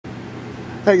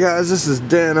Hey guys, this is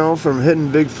Dano from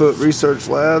Hidden Bigfoot Research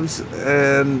Labs,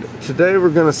 and today we're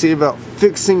going to see about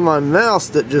fixing my mouse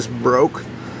that just broke.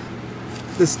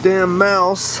 This damn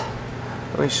mouse,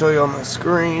 let me show you on the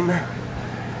screen.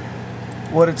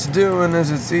 What it's doing is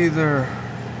it's either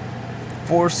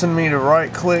forcing me to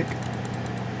right click,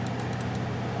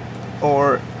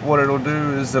 or what it'll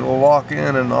do is it'll lock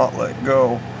in and not let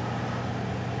go.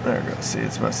 There we go, see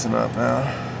it's messing up now.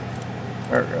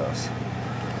 There it goes.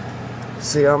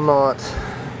 See, I'm not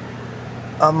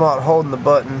holding the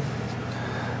button,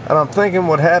 and I'm thinking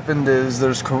what happened is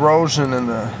there's corrosion in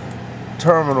the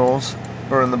terminals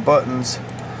or in the buttons.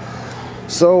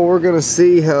 So we're gonna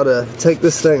see how to take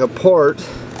this thing apart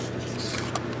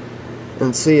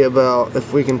and see about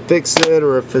if we can fix it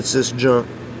or if it's just junk.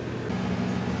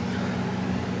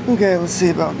 Okay, let's see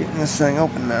about getting this thing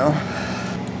open now.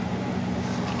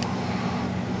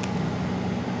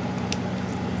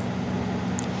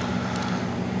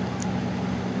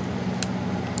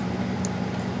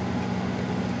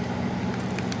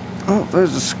 Oh,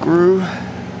 there's a screw.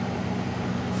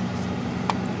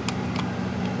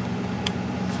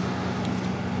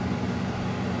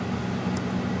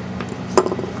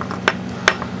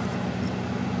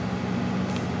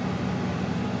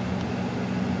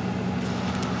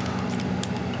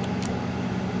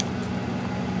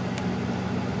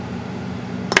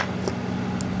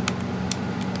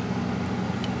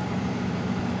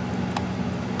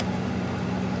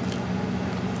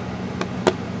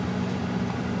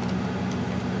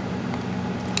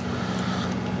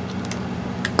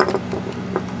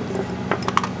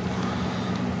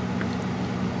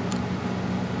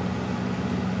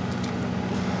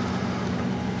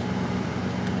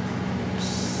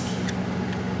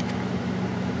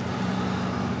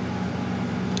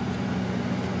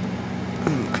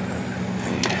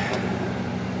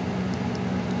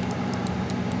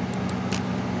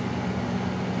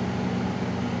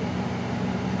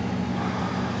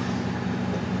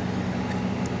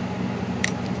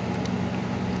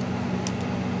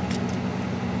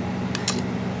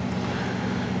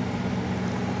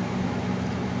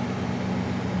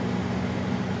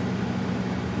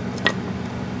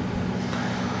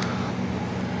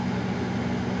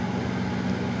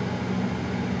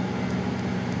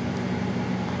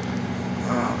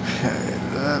 Okay,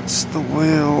 that's the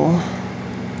wheel.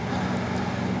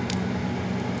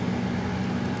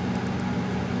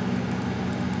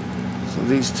 So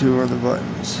these two are the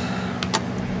buttons.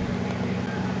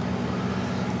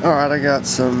 Alright, I got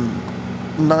some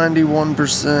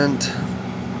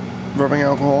 91% rubbing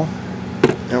alcohol,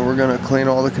 and we're going to clean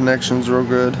all the connections real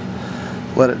good,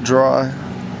 let it dry,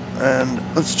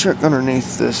 and let's check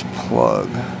underneath this plug.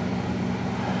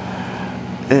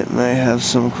 It may have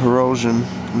some corrosion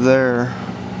there.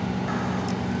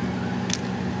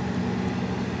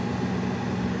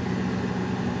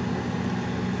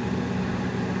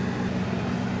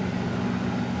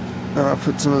 And I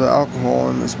put some of the alcohol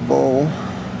in this bowl.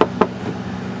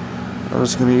 I'm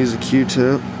just going to use a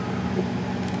Q-tip.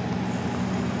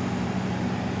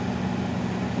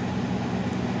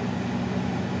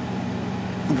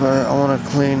 But I want to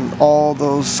clean all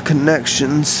those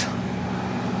connections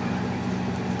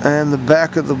and the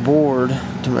back of the board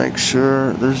to make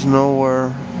sure there's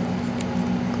nowhere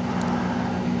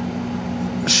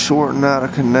shorting out a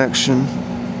connection.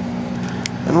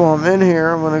 And while I'm in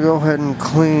here, I'm going to go ahead and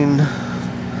clean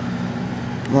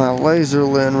my laser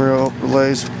lens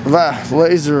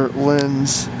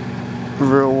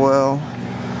real well,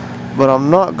 but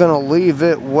I'm not going to leave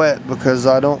it wet because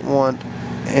I don't want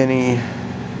any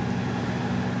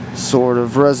sort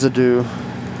of residue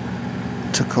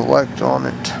to collect on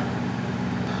it.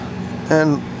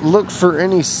 And look for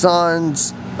any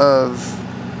signs of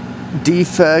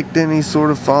defect, any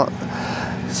sort of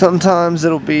sometimes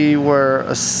it'll be where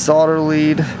a solder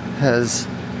lead has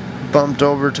bumped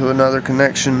over to another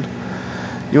connection.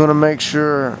 You want to make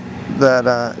sure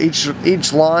that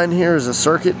each line here is a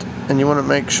circuit, and you want to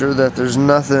make sure that there's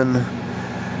nothing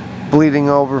bleeding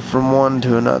over from one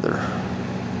to another.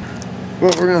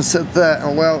 But we're going to set that and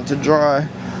allow it to dry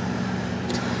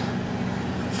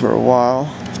for a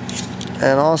while.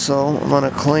 And also, I'm going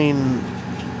to clean,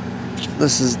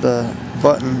 this is the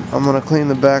button, I'm going to clean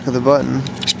the back of the button,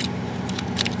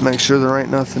 make sure there ain't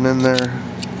nothing in there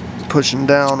pushing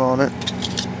down on it.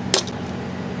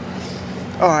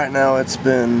 Alright, now it's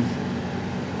been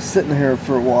sitting here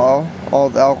for a while,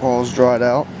 all the alcohol's dried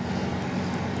out.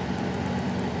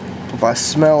 If I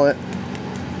smell it,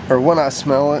 or when I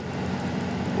smell it,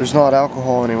 there's not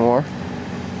alcohol anymore.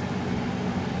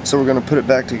 So we're going to put it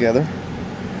back together.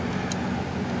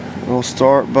 We'll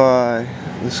start by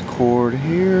this cord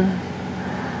here.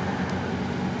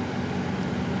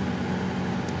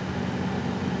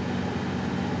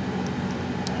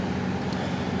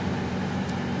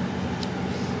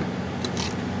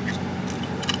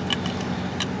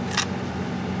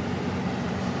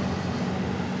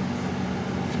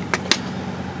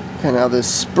 Okay, now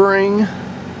this spring,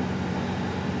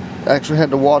 I actually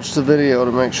had to watch the video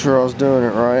to make sure I was doing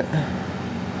it right.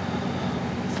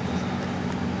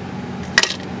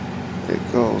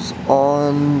 It goes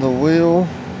on the wheel.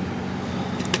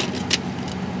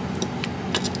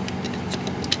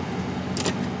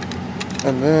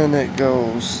 And then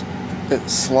it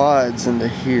slides into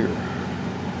here.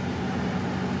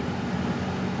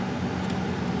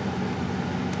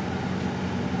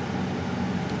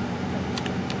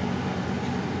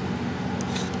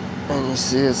 And you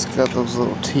see it's got those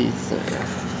little teeth there.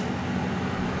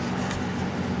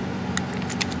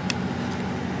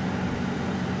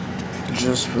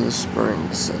 Just for the spring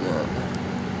to sit in.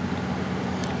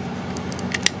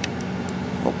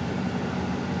 Oh.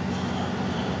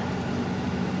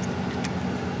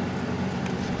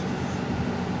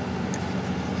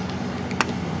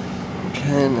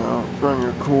 Okay, now run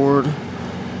your cord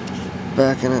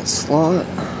back in its slot.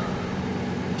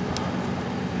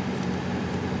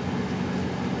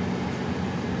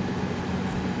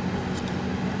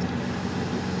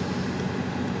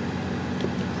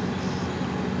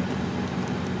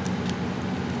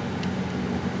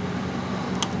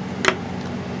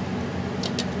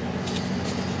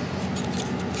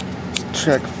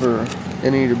 Check for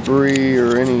any debris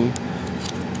or any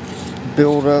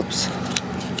buildups.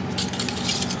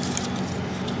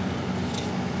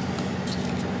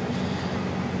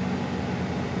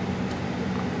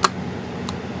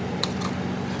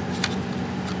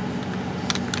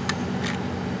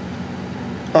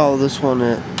 Oh, this one,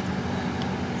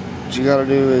 what you gotta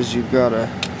do is you've gotta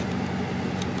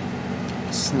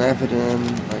snap it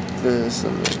in like this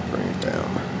and then bring it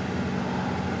down.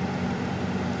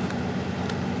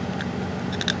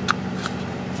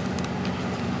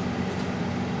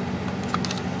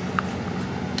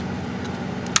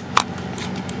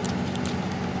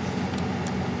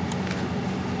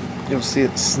 You'll see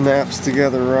it snaps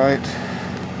together right.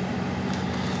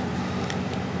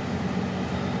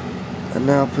 And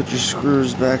now put your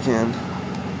screws back in.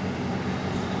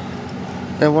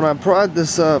 And when I pried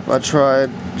this up, I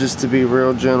tried just to be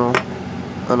real gentle.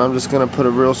 And I'm just going to put a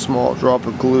real small drop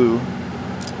of glue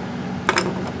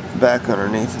back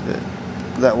underneath of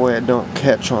it. That way it don't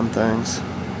catch on things.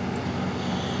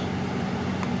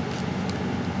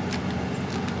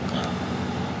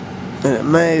 And it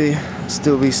may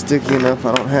still be sticky enough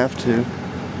I don't have to.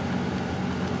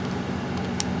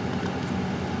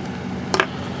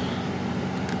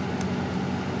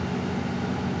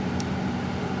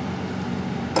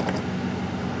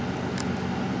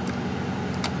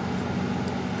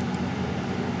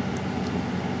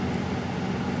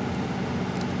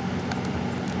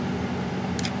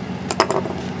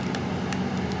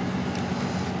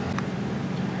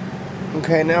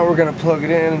 Okay, now we're going to plug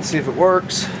it in and see if it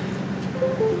works.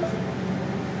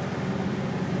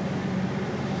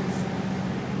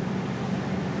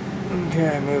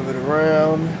 Okay, move it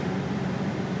around.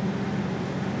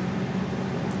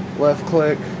 Left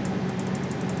click.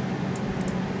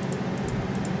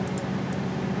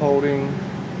 Holding.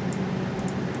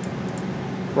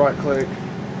 Right click.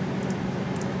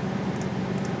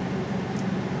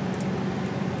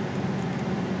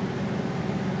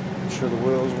 Make sure the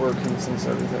wheel's working since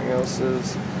everything else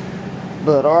is.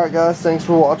 But alright guys, thanks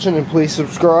for watching and please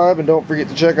subscribe and don't forget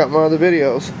to check out my other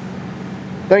videos.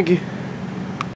 Thank you.